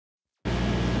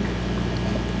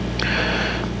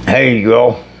Hey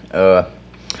y'all,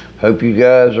 hope you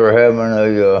guys are having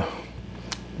a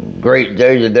great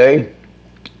day today.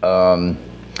 What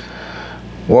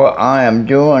I am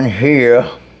doing here,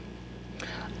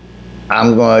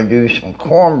 I'm going to do some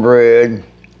cornbread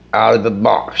out of the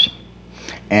box.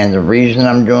 And the reason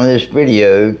I'm doing this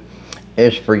video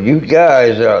is for you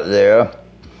guys out there,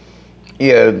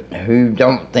 who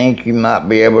don't think you might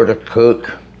be able to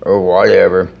cook or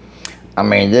whatever. I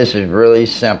mean, this is really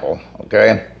simple,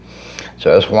 okay?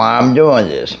 So that's why I'm doing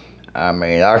this. I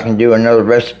mean, I can do another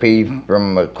recipe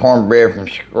from cornbread from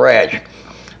scratch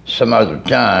some other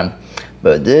time,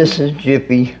 but this is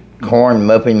Jiffy corn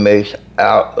muffin mix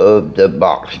out of the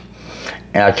box.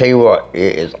 And I tell you what,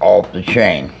 it is off the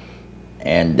chain.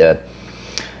 And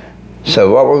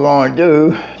so what we're going to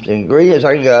do, the ingredients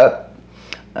I got,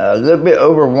 a little bit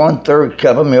over 1/3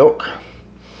 cup of milk.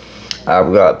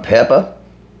 I've got pepper.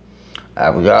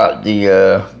 I've got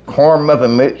the corn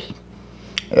muffin mix.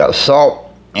 I got salt,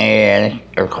 and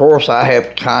of course I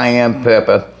have cayenne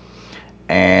pepper.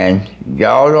 And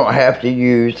y'all don't have to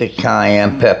use the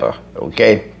cayenne pepper,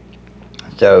 okay?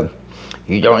 So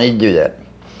you don't need to do that.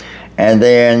 And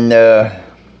then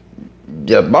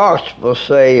the box will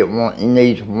say it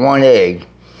needs 1 egg.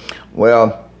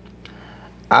 Well,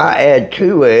 I add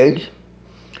 2 eggs,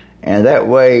 and that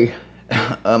way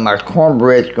my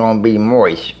cornbread's going to be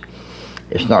moist.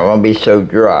 It's not going to be so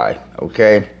dry,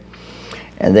 okay?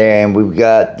 And then we've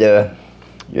got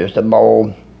just a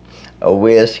bowl, a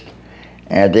whisk,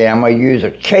 and then I'm going to use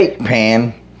a cake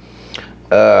pan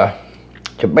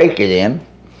to bake it in.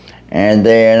 And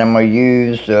then I'm going to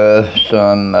use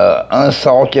some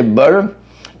unsalted butter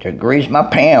to grease my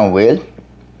pan with.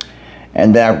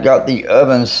 And then I've got the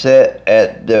oven set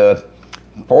at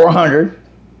 400,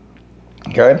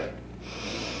 okay?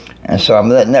 And so I'm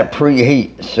letting that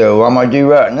preheat. So what I'm going to do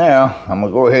right now, I'm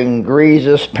going to go ahead and grease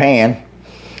this pan.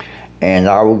 And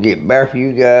I will get back with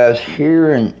you guys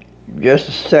here in just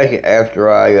a second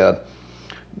after I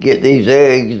get these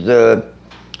eggs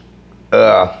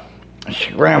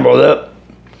scrambled up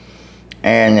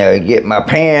and get my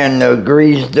pan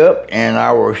greased up, and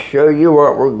I will show you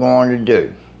what we're going to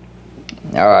do.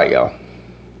 Alright, y'all.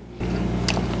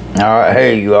 Alright,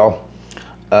 hey y'all.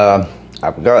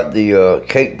 I've got the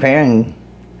cake pan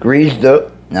greased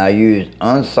up, and I used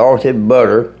unsalted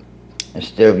butter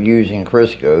instead of using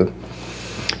Crisco.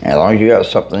 And as long as you got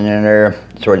something in there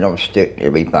so it don't stick,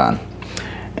 it'll be fine.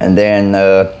 And then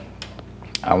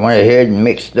I went ahead and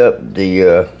mixed up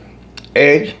the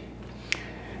eggs.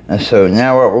 And so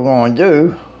now what we're going to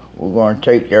do, we're going to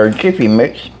take our Jiffy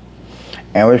mix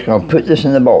and we're just going to put this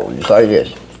in the bowl, just like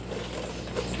this.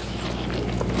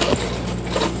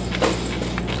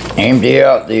 Empty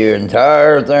out the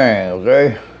entire thing,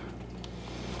 okay?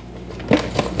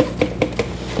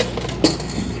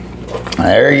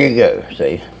 There you go,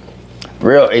 see?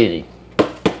 Real easy.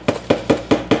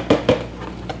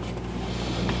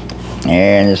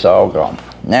 And it's all gone.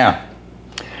 Now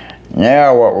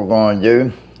what we're going to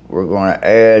do, we're going to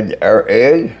add our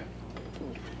egg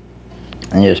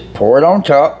and just pour it on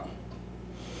top,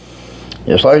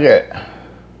 just like that,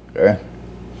 okay?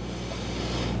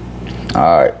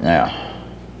 Alright, now.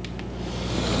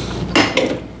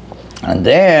 And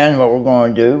then what we're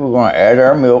going to do, we're going to add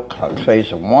our milk. Like I say,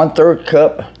 it's a 1/3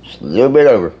 cup, just a little bit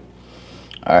over.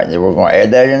 Alright, then we're going to add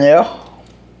that in there.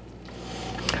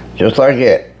 Just like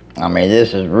that. I mean,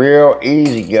 this is real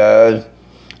easy, guys.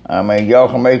 I mean, y'all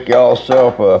can make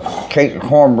yourself a cake of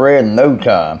cornbread in no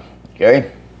time,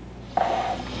 okay?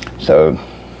 So,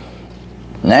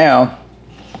 now,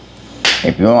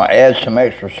 if you want to add some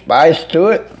extra spice to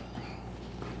it,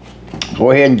 go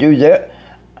ahead and do that.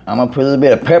 I'm going to put a little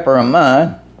bit of pepper in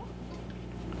mine.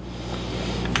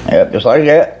 Yep, just like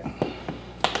that.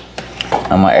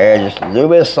 I'm going to add just a little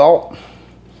bit of salt.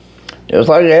 Just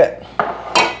like that.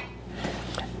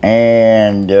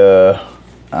 And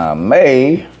I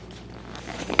may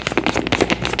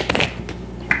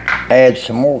add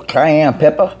some more cayenne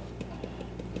pepper.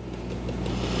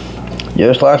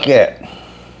 Just like that.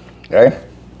 Okay?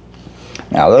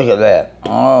 Now look at that.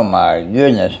 Oh my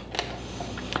goodness.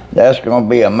 That's going to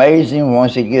be amazing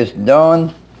once it gets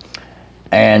done.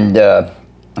 And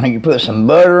you put some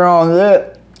butter on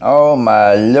that. Oh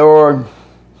my Lord.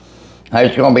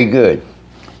 That's going to be good.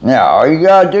 Now, all you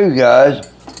got to do, guys,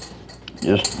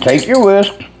 just take your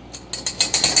whisk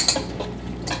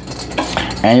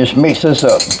and just mix this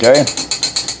up, okay?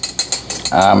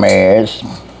 I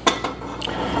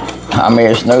mean,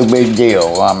 it's no big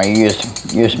deal. I mean, you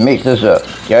just mix this up,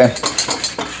 okay?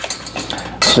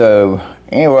 So,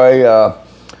 anyway,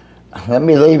 let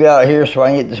me leave out here so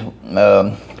I can get this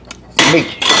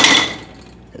mix.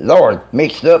 Lord,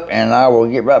 mixed up, and I will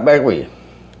get right back with you.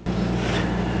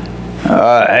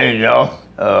 Alright, hey y'all.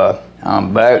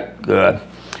 I'm back.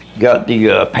 Got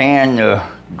the pan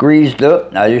greased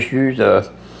up. I just used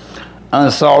a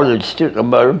unsalted stick of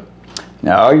butter.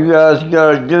 Now all you guys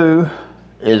gotta do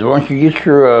is once you get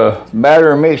your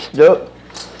batter mixed up,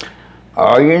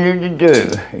 all you need to do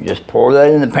is just pour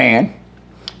that in the pan,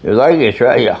 just like this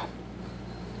right here.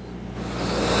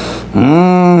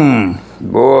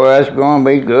 Boy, that's gonna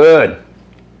be good.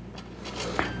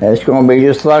 That's gonna be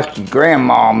just like your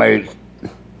grandma makes.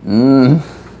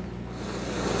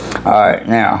 Alright,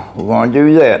 now we're gonna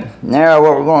do that. Now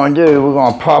what we're gonna do, we're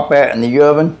gonna pop that in the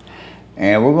oven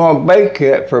and we're gonna bake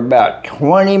it for about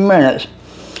 20 minutes.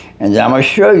 And then I'm gonna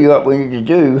show you what we need to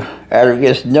do after it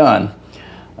gets done.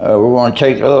 We're gonna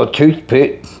take a little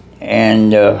toothpick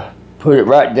and put it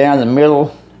right down the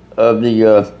middle of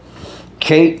the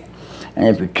cake. And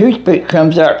if your toothpick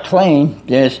comes out clean,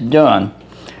 then it's done.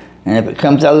 And if it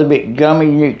comes out a little bit gummy,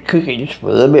 you need to cook it just for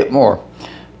a little bit more.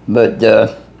 But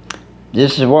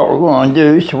this is what we're going to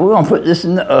do. So we're going to put this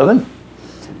in the oven.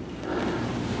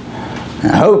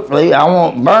 And hopefully I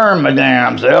won't burn my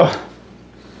damn self.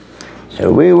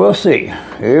 So we will see.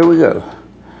 Here we go.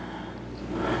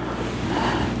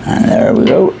 And there we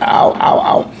go. Ow, ow,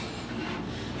 ow.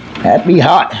 That be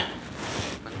hot.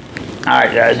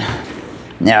 Alright guys.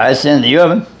 Now it's in the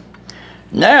oven.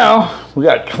 Now we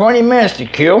got 20 minutes to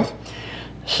kill.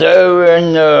 So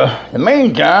in the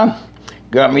meantime,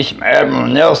 got me some Admiral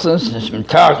Nelsons and some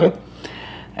taco.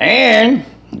 And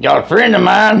got a friend of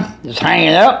mine that's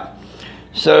hanging out.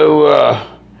 So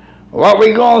what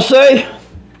we gonna say?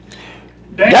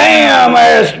 Damn,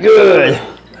 that's good.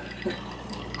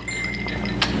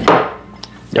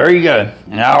 There you go.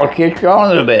 And I'll catch y'all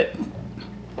in a little bit.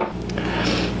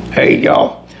 Hey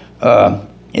y'all.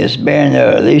 It's been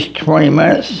at least 20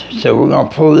 minutes, so we're going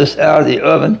to pull this out of the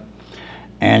oven,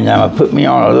 and I'm going to put me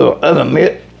on a little oven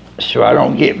mitt so I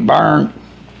don't get burned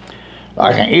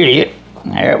like an idiot.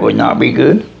 That would not be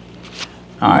good.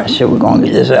 Alright, so we're going to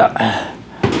get this out.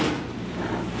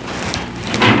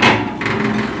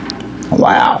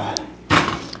 Wow.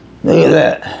 Look at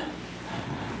that.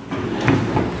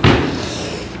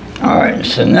 Alright,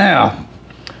 so now,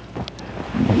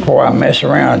 before I mess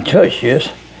around and touch this,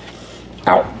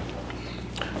 out.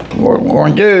 What we're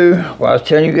going to do, what I was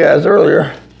telling you guys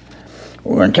earlier,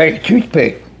 we're going to take a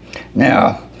toothpick.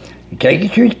 Now, you take your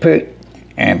toothpick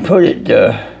and put it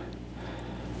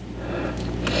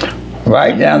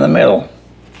right down the middle.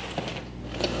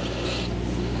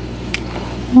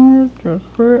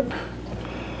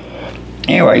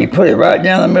 Anyway, you put it right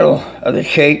down the middle of the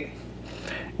cake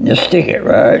and just stick it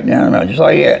right down the middle, just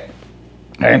like that.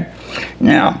 Okay?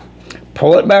 Now,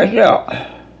 pull it back out.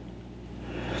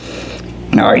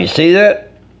 Now, you see that?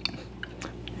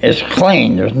 It's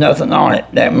clean. There's nothing on it.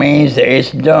 That means that it's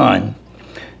done.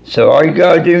 So all you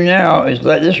got to do now is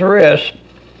let this rest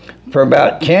for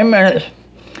about 10 minutes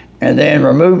and then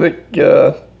remove it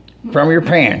from your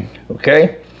pan,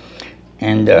 okay?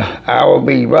 And I will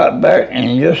be right back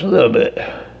in just a little bit.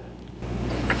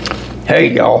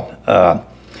 Hey, y'all.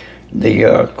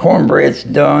 The cornbread's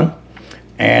done.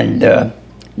 And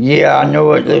yeah, I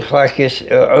know it looks like it's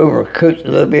overcooked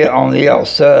a little bit on the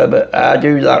outside, but I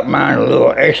do like mine a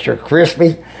little extra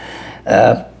crispy.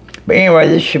 But anyway,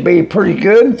 this should be pretty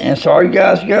good. And so all you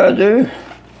guys gotta do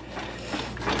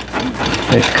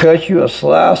is cut you a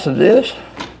slice of this,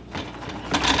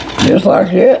 just like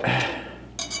that.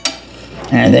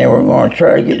 And then we're gonna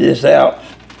try to get this out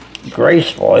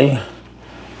gracefully,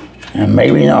 and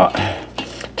maybe not.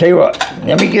 Tell you what,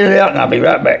 let me get it out and I'll be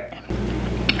right back.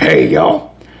 Hey y'all.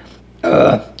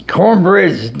 Cornbread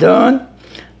is done.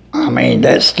 I mean,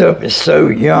 that stuff is so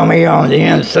yummy on the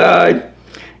inside.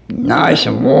 Nice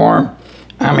and warm.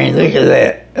 I mean, look at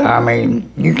that. I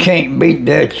mean, you can't beat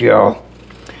that, y'all.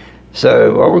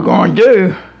 So what we're going to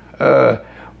do,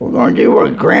 we're going to do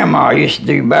what Grandma used to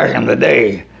do back in the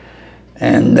day.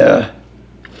 And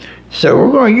so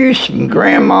we're going to use some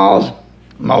Grandma's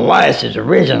molasses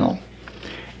original.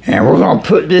 And we're going to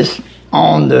put this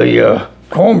on the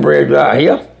cornbread right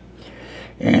here.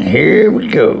 And here we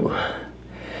go.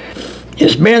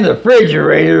 It's been in the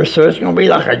refrigerator, so it's going to be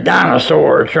like a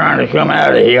dinosaur trying to come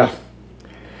out of here.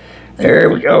 There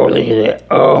we go. Look at that.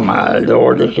 Oh, my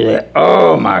Lord. Look at that.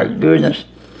 Oh, my goodness.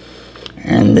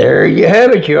 And there you have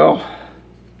it, y'all.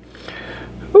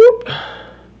 Whoop.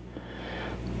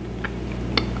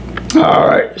 All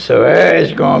right. So that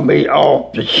is going to be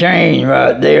off the chain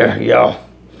right there, y'all.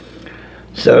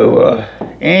 So,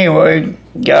 anyway,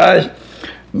 guys,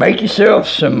 make yourself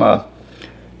some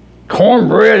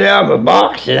cornbread out of a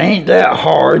box. It ain't that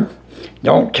hard.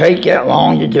 Don't take that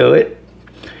long to do it.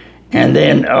 And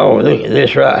then, oh, look at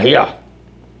this right here.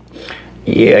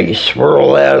 Yeah, you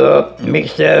swirl that up,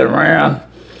 mix that around.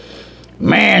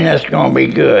 Man, that's going to be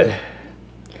good.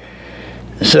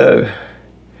 So,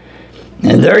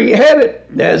 and there you have it.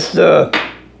 That's the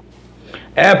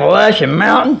Appalachian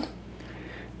Mountain.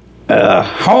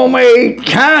 Homemade,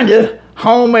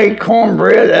 homemade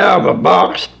cornbread out of a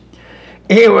box.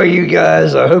 Anyway, you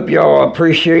guys, I hope y'all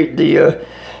appreciate the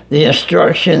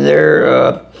instruction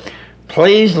there.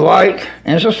 Please like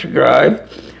and subscribe.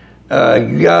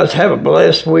 You guys have a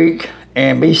blessed week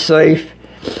and be safe.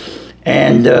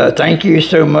 And thank you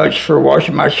so much for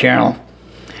watching my channel.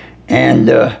 And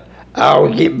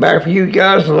I'll get back with you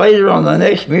guys later on the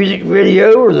next music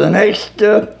video or the next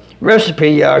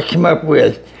recipe I come up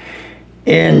with.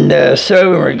 And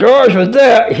so in regards with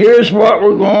that, here's what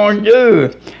we're going to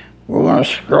do. We're going to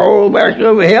scroll back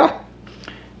over here.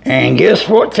 And guess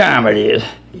what time it is?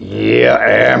 Yeah,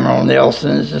 Admiral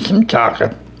Nelson's and some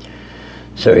taco.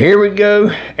 So here we go,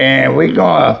 and we're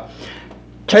going to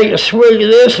take a swig of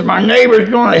this, and my neighbor's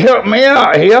going to help me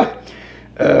out here.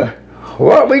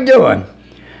 What we doing?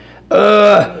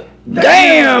 Damn,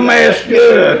 that's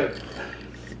good.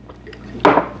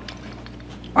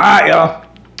 Alright, y'all.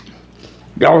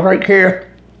 Y'all take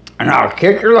care, and I'll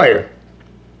catch you later.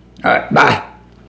 Alright, bye.